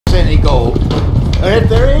there's any gold. If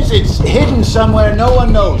there is, it's hidden somewhere no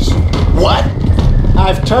one knows. What?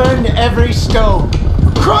 I've turned every stone.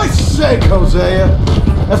 Christ's sake, Hosea!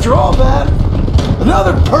 After all that,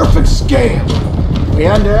 another perfect scam. We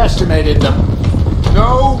underestimated them.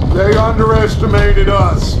 No, they underestimated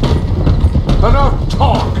us. Enough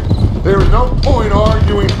talk. There is no point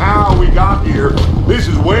arguing how we got here. This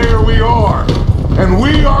is where we are. And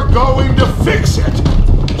we are going to fix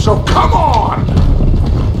it. So come on!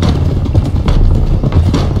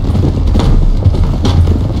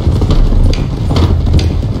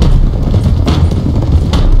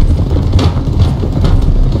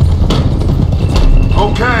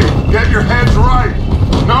 Okay, get your heads right.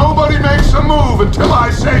 Nobody makes a move until I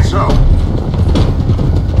say so.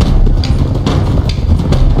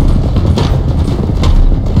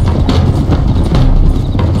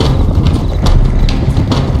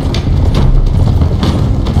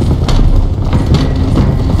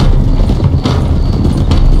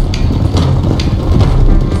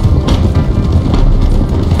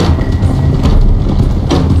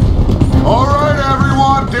 All right,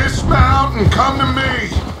 everyone, dismount and come to me.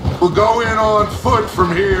 We'll go in on foot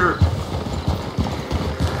from here.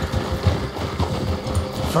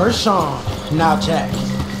 First song. Now, Jack.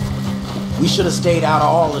 We should have stayed out of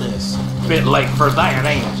all of this. Bit late for that,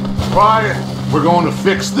 ain't it? Quiet. We're going to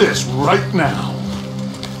fix this right now.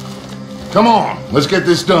 Come on, let's get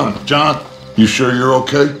this done. John, you sure you're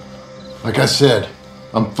okay? Like I said,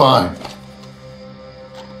 I'm fine.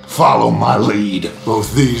 Follow my lead.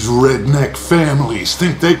 Both these redneck families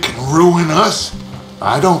think they can ruin us?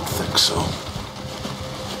 I don't think so.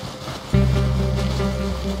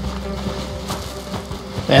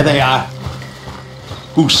 There they are.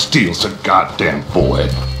 Who steals a goddamn boy?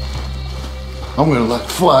 I'm gonna let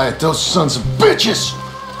fly at those sons of bitches!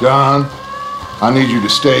 John, I need you to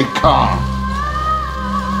stay calm.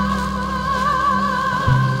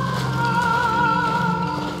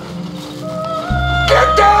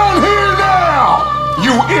 Get down here now,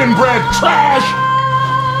 you inbred trash!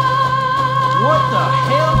 What the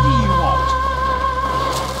hell do you want?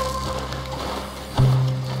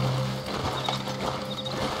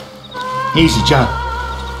 Easy, John.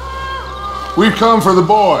 We've come for the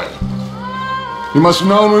boy. You must have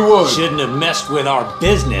known we would. Shouldn't have messed with our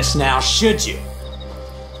business now, should you?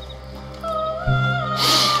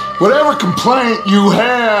 Whatever complaint you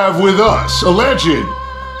have with us, alleged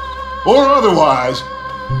or otherwise,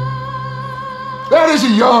 that is a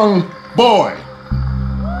young boy.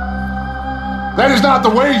 That is not the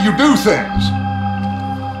way you do things.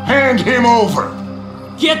 Hand him over.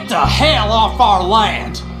 Get the hell off our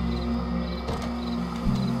land!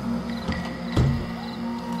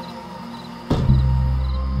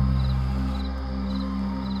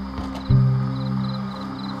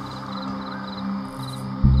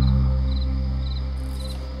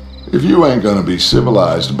 If you ain't gonna be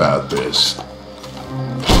civilized about this,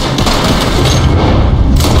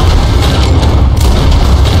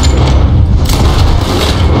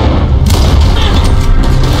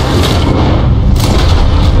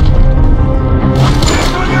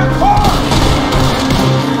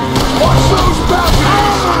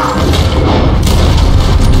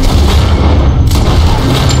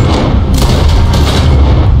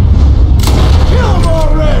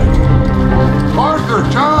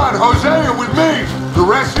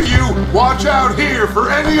 watch out here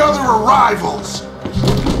for any other arrivals.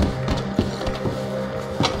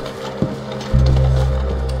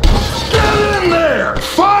 Get in there!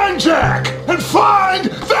 Find Jack! And find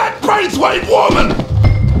that Braithwaite woman!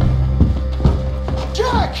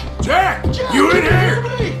 Jack! Jack! Jack! You in here?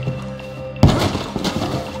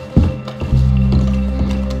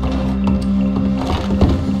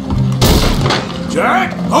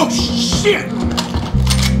 Jack? Oh, shit!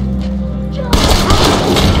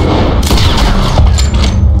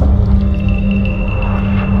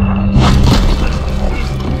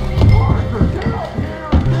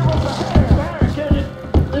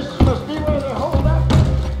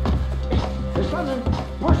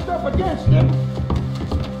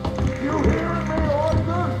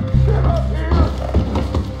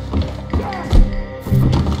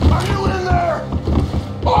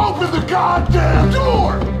 Goddamn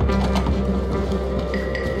door!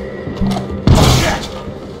 Shit!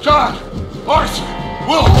 John! Arthur!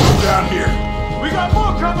 We'll hold him down here! We got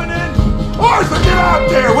more coming in! Arthur, get out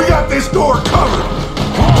there! We got this door covered!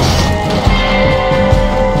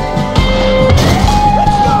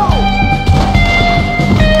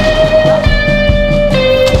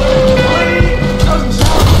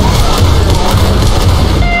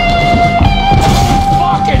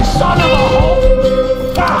 Son of a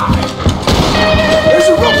hoe! Die! There's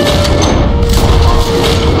a rubber!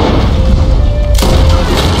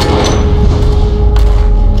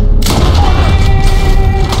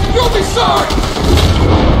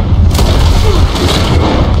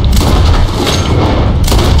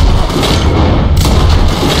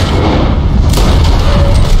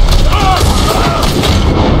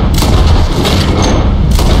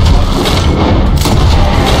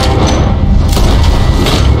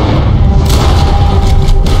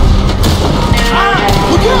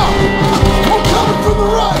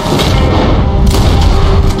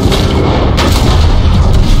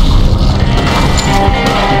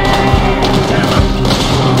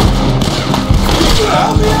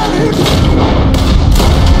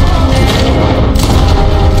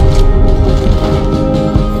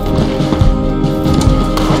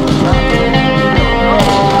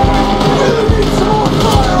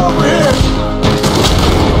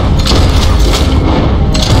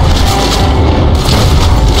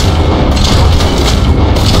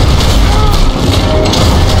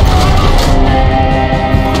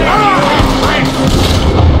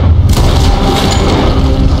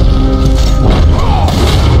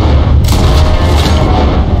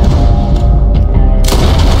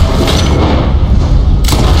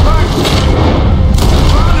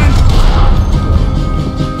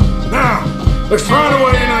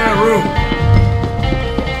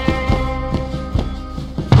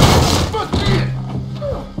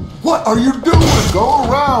 What are you doing? Go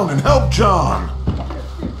around and help John.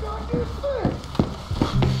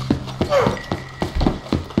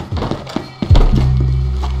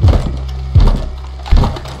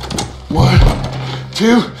 One,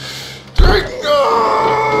 two, three.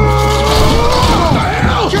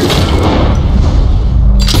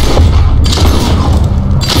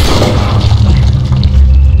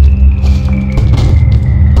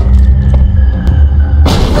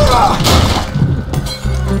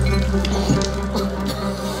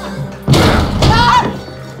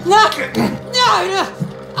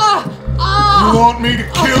 You want me to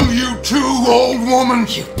kill you too, old woman?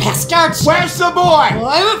 You bastards! Where's the boy?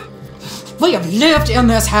 We have lived in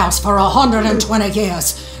this house for 120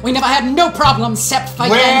 years. We never had no problems except for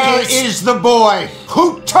Where Yankees. is the boy?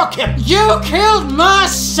 Who took him? You killed my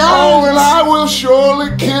son! Oh, and I will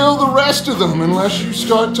surely kill the rest of them unless you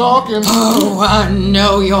start talking. Oh, I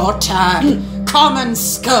know your type. Common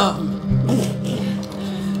scum.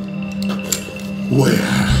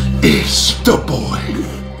 Where is the boy?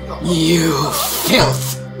 You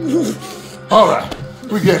filth. All right,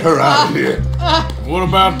 we get her out of here. What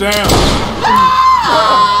about them?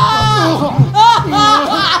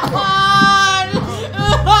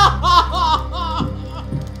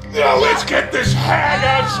 Now let's get this hag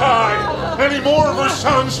outside. Any more of her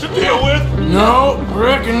sons to deal with? No,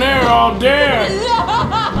 reckon they're all dead.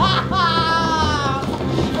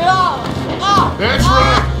 That's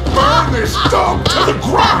right. Burn this dog to the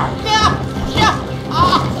ground.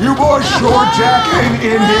 You boys sure Jack ain't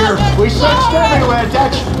in here. We searched everywhere,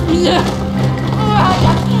 Dutch.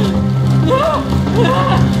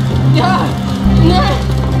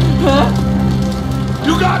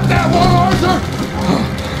 You got that one, Arthur?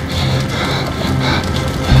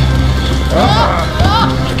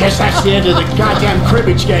 I guess that's the end of the goddamn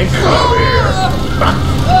cribbage game. Come here.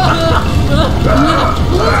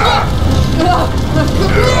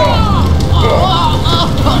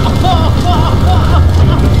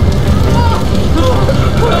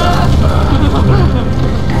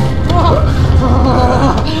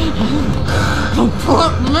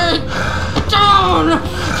 Put me down!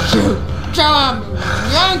 You damn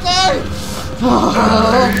Yankee!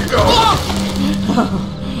 There you go.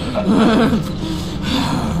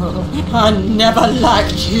 I never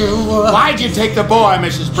liked you. Why'd you take the boy,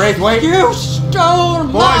 Mrs. Braithwaite? You stole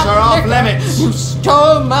my Boys are off liquor. limits. You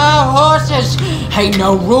stole my horses. Ain't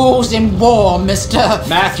no rules in war, mister.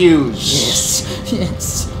 Matthews.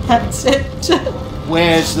 Yes, that's it.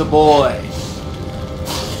 Where's the boy?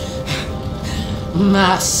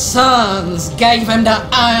 My sons gave him to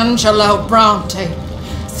Angelo Bronte.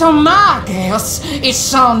 So my guess is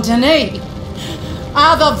Saint Denis.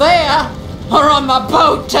 Either there or on my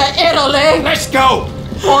boat to Italy. Let's go.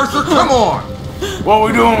 Arthur, come on. What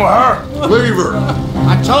we doing with her? Leave her.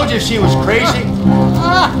 I told you she was crazy.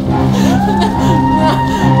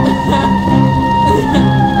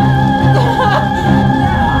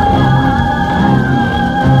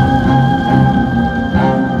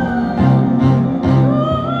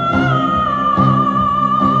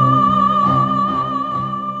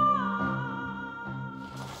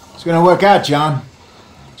 It's gonna work out, John.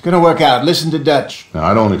 It's gonna work out. Listen to Dutch. Now,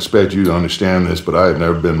 I don't expect you to understand this, but I have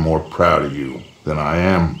never been more proud of you than I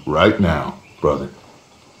am right now, brother.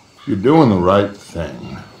 You're doing the right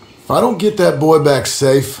thing. If I don't get that boy back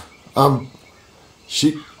safe,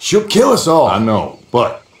 she'll kill us all. I know,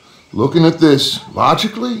 but looking at this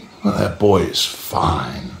logically, well, that boy is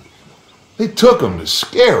fine. They took him to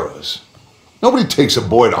scare us. Nobody takes a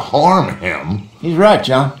boy to harm him. He's right,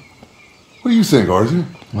 John. What do you think, Arthur?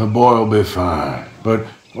 My boy will be fine. But,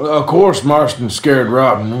 well, of course Marston scared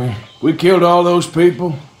Robin. We killed all those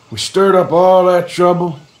people. We stirred up all that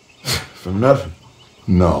trouble. For nothing.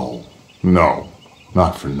 No,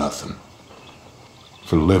 not for nothing.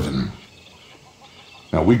 For living.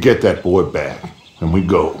 Now, we get that boy back, and we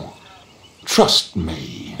go. Trust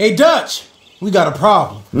me. Hey, Dutch, we got a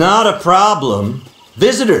problem. Not a problem.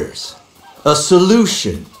 Visitors. A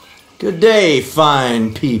solution. Good day,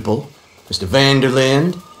 fine people. Mr.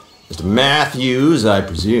 Vanderlinde, Mr. Matthews, I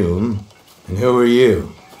presume. And who are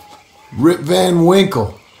you? Rip Van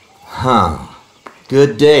Winkle. Huh.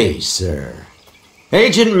 Good day, sir.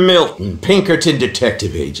 Agent Milton, Pinkerton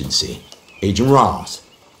Detective Agency. Agent Ross.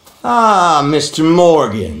 Ah, Mr.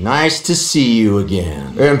 Morgan, nice to see you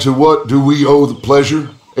again. And to what do we owe the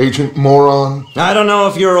pleasure, Agent Moron? I don't know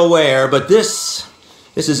if you're aware, but this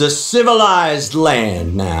is a civilized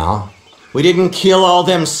land now. We didn't kill all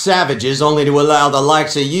them savages only to allow the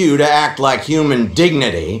likes of you to act like human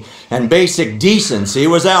dignity and basic decency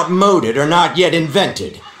was outmoded or not yet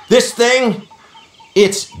invented. This thing,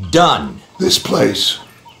 it's done. This place,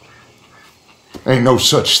 Ain't no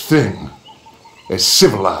such thing as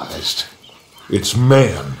civilized. It's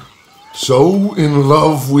man. So in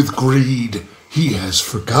love with greed, he has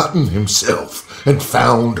forgotten himself and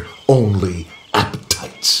found only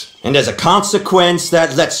appetites. And as a consequence,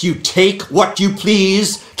 that lets you take what you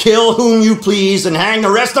please, kill whom you please, and hang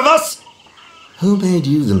the rest of us? Who made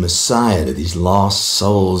you the messiah to these lost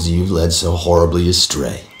souls you've led so horribly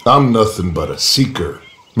astray? I'm nothing but a seeker,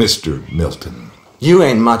 Mr. Milton. You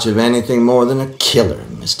ain't much of anything more than a killer,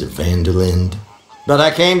 Mr. Vanderlind. But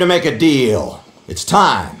I came to make a deal. It's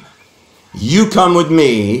time. You come with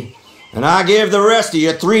me, and I give the rest of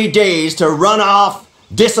you 3 days to run off,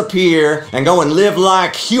 disappear, and go and live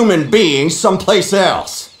like human beings someplace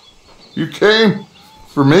else. You came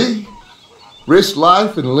for me? Risk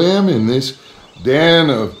life and limb in this den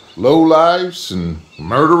of lowlifes and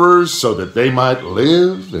murderers so that they might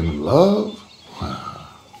live and love?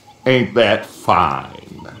 Ain't that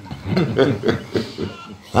fine?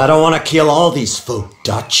 I don't want to kill all these folk,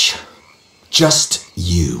 Dutch. Just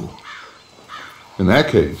you. In that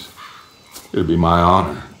case, it'd be my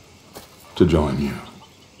honor to join you.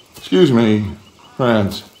 Excuse me,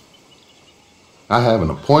 friends. I have an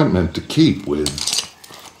appointment to keep with...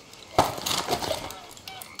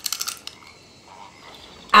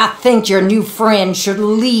 I think your new friend should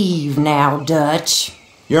leave now, Dutch.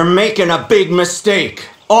 You're making a big mistake.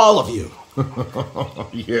 All of you.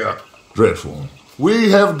 Yeah, dreadful.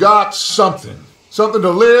 We have got something. Something to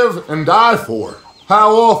live and die for.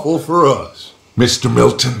 How awful for us. Mr.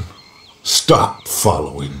 Milton, stop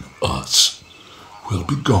following us. We'll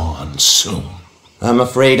be gone soon. I'm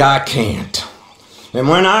afraid I can't. And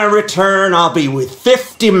when I return, I'll be with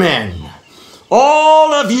 50 men.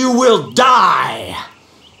 All of you will die.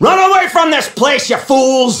 Run away from this place, you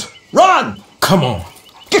fools! Run! Come on.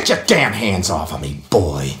 Get your damn hands off of me,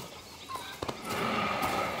 boy.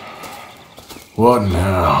 What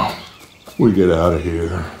now? We get out of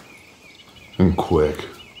here. And quick.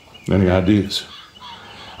 Any ideas?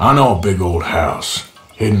 I know a big old house,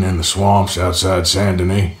 hidden in the swamps outside Saint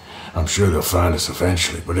Denis. I'm sure they'll find us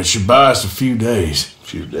eventually, but it should buy us a few days. A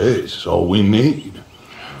few days is all we need.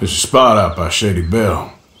 There's a spot out by Shady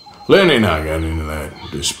Bell. Lenny and I got into that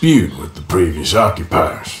dispute with the previous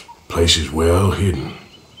occupiers. Place is well hidden.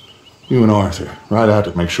 You and Arthur, ride out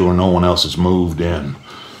to make sure no one else has moved in.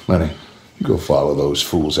 Lenny, you go follow those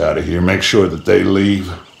fools out of here. Make sure that they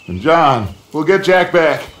leave. And John, we'll get Jack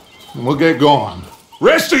back, and we'll get going.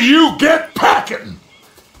 Rest of you, get packing!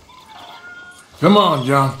 Come on,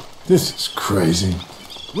 John. This is crazy.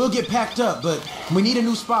 We'll get packed up, but we need a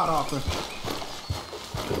new spot, Arthur.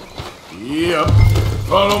 Yep.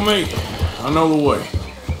 Follow me. I know the way.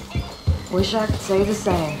 Wish I could say the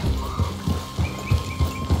same.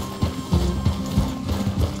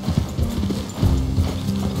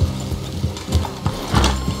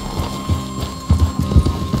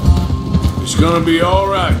 It's gonna be all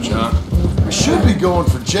right, John. We should be going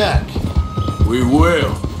for Jack. We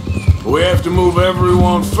will. But we have to move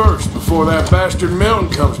everyone first before that bastard Milton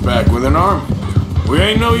comes back with an army. We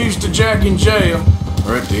ain't no use to Jack in jail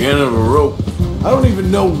or at the end of a rope. I don't even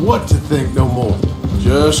know what to think no more.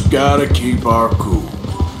 Just gotta keep our cool.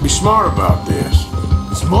 Be smart about this.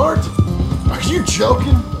 Smart? Are you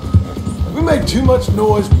joking? We made too much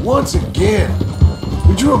noise once again.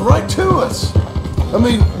 We drew them right to us. I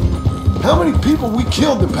mean, how many people we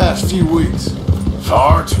killed the past few weeks?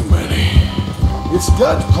 Far too many. It's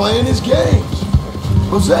Dutch playing his games.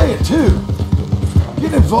 Hosea, too.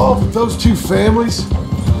 Getting involved with those two families.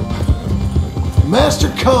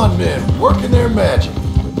 Master con men working their magic.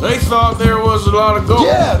 They thought there was a lot of gold.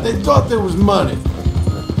 Yeah, they thought there was money.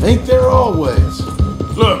 Ain't there always?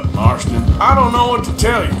 Look, Marston, I don't know what to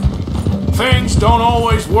tell you. Things don't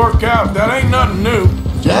always work out. That ain't nothing new.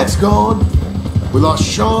 Jack's gone. We lost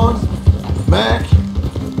Sean, Mac,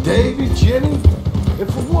 Davy, Jenny.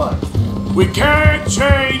 And for what? We can't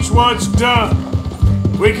change what's done.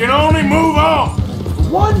 We can only move on.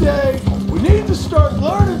 But one day, we need to start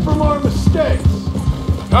learning from our mistakes.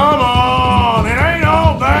 Come on, it ain't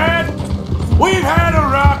all bad. We've had a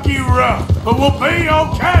rocky run, but we'll be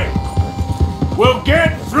okay. We'll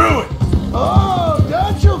get through it. Oh,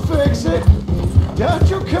 Dutch will fix it. Dutch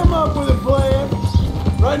will come up with a plan.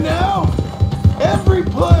 Right now, every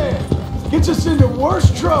plan gets us into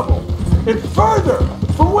worse trouble and further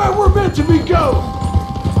from where we're meant to be going.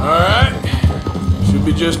 All right. Should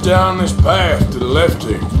be just down this path to the left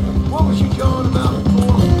here. What was you going about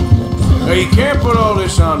before? Now, you can't put all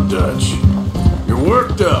this on Dutch. You're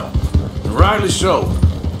worked up, and rightly so.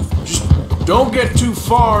 Just don't get too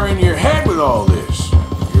far in your head with all this.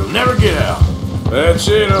 You'll never get out. That's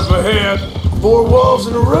it up ahead. 4 walls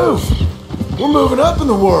and a roof. We're moving up in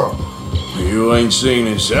the world. You ain't seen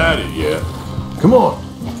inside it yet. Come on.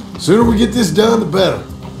 Sooner we get this done, the better.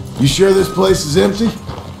 You sure this place is empty?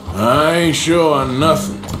 I ain't sure on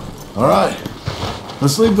nothing. All right.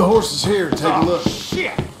 Let's leave the horses here and take a look.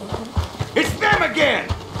 Shit! It's them again!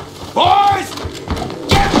 Boys!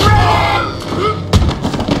 Get ready!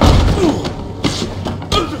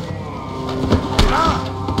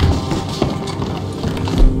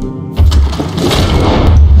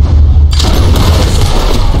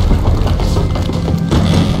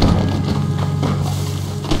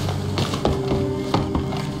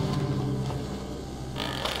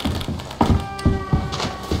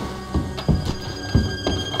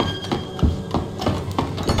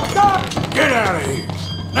 Get out of here!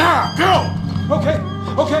 Now, go! Okay,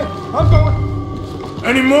 I'm going.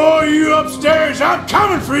 Any more of you upstairs? I'm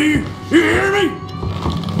coming for you! You hear me?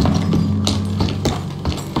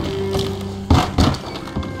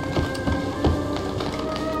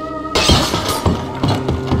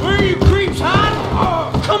 Where are you creeps hiding?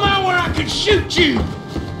 Oh, come out where I can shoot you!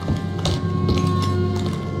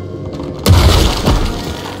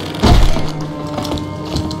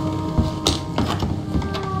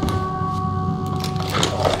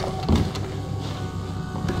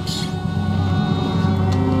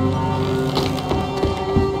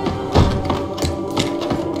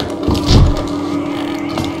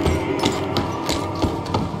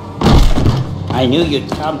 I knew you'd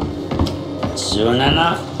come soon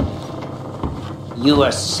enough. You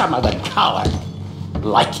were some of the coward,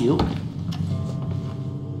 like you.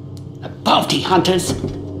 The bounty hunters,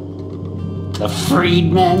 the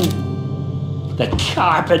freedmen, the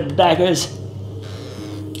carpetbaggers,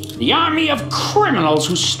 the army of criminals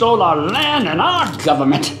who stole our land and our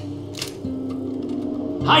government.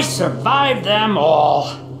 I survived them all.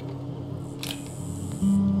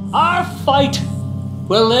 Our fight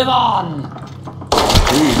will live on.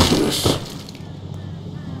 Jesus.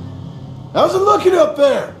 How's it looking up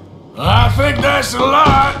there? I think that's a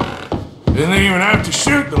lot. Didn't even have to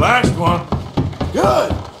shoot the last one.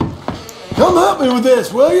 Good. Come help me with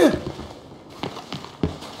this, will you?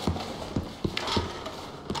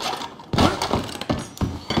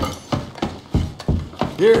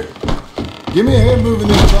 Here. Give me a hand moving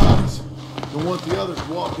these bodies. Don't want the others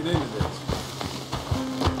walking into this.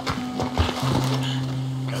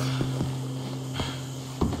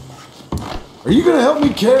 Are you gonna help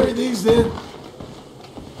me carry these then?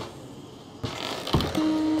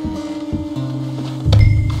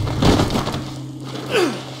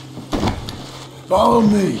 Follow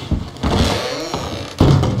me.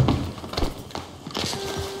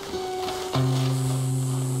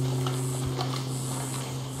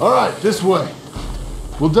 All right, this way.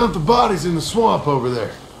 We'll dump the bodies in the swamp over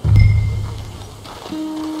there.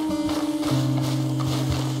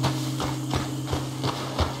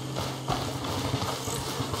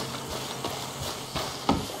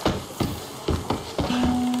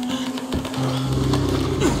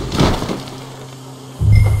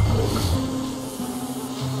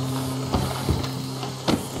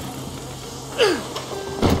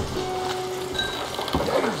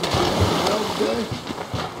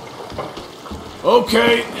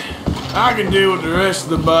 Okay, I can deal with the rest of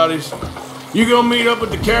the bodies. You go meet up with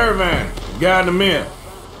the caravan, guide them in.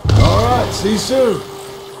 All right, see you soon.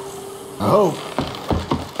 I hope.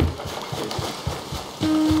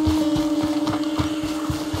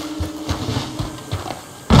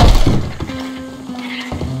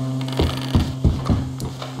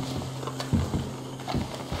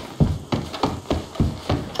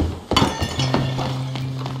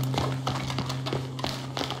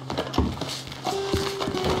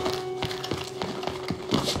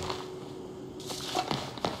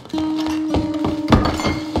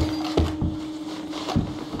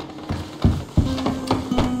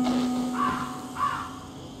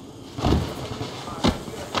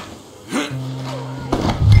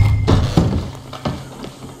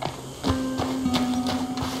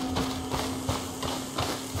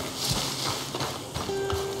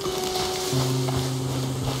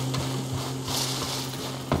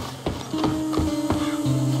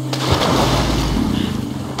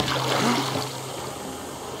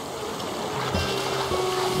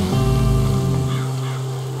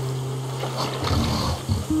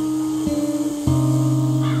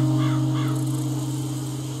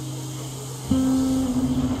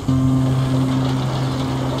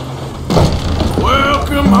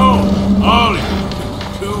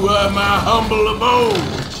 My humble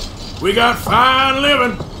abode. We got fine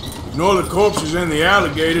living. Ignore the corpses and the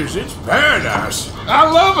alligators. It's paradise. I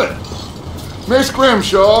love it! Miss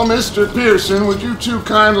Grimshaw, Mr. Pearson, would you two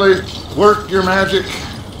kindly work your magic?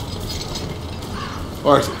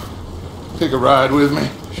 Arthur, take a ride with me.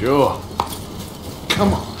 Sure.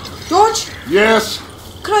 Come on. George, Yes?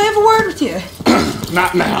 could I have a word with you?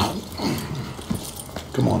 Not now.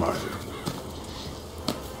 Come on, Arthur.